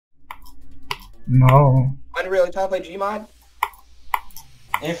No. Unreal, trying to play Gmod?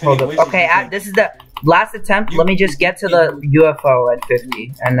 Infinite wishes. Okay, this is the last attempt. Let me just get to the UFO at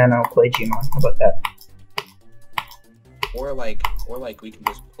 50, and then I'll play Gmon. How about that? Or like we can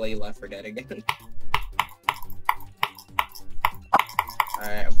just play Left 4 Dead again.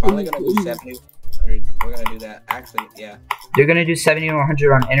 Alright, I'm probably gonna do 70. We're gonna do that. Actually, yeah. You're gonna do 70 to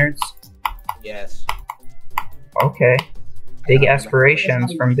 100 on innards? Yes. Okay. Big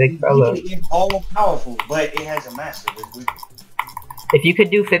aspirations from big fellow. It's all powerful, but it has a master. If you could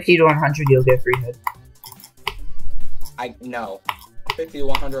do 50 to 100, you'll get free hit. No. 50 to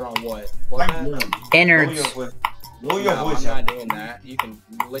 100 on what? What? Innards. Lower your No, voice. I'm not doing that. You can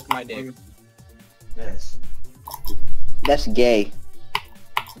lick my dick. Yes. That's gay.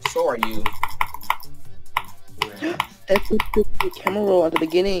 So are you. That's the camera roll at the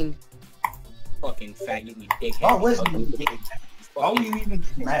beginning. Fucking faggot, you dickhead. Oh, where's you the dick? Why were you even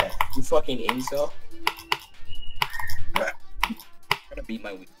mad? You fucking incel. I'm gonna beat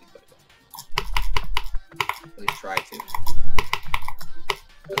my weekly, but at least try to.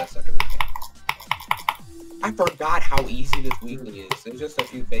 But that sucker this game. I forgot how easy this weekly is. There's just a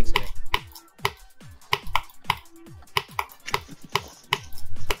few fakes in it.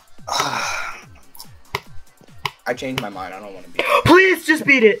 I changed my mind. I don't want to beat it. Please just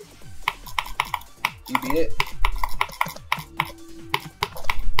beat it. You beat it?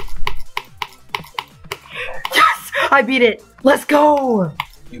 Yes, I beat it. Let's go.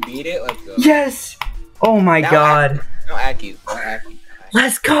 You beat it? Let's go. Yes. Oh my god. Don't act you. Don't act you.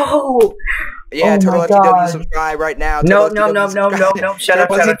 Let's go. Yeah, Oh Turtle my FTW, God. subscribe right now. No, Turtle no, FTW, no, no, no, subscribe. no. Shut up,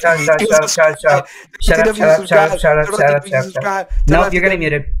 Turtle shut up, shut up, shut up, shut up, shut up, shut up, shut up, shut up, shut up, shut up, shut up. No, you're getting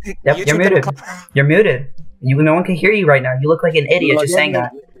muted. Yep, you're muted. You're muted. No one can hear you right now. You look like an idiot just saying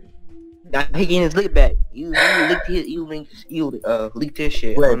that. Now he getting his lick back. You leaked his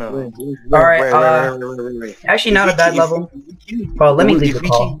shit. Wait, Oh no. Alright, actually not a bad level. Well, let me leave the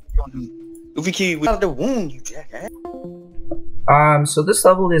call. Luffy out of the womb, you jackass. So this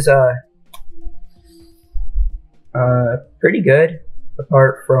level is pretty good,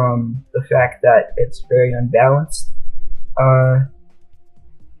 apart from the fact that it's very unbalanced. I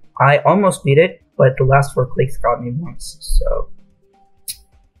almost beat it, but the last 4 clicks got me once, so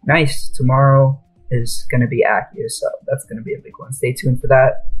nice. Tomorrow is gonna be Accio, so that's gonna be a big one. Stay tuned for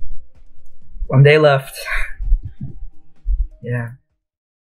that. 1 day left. Yeah.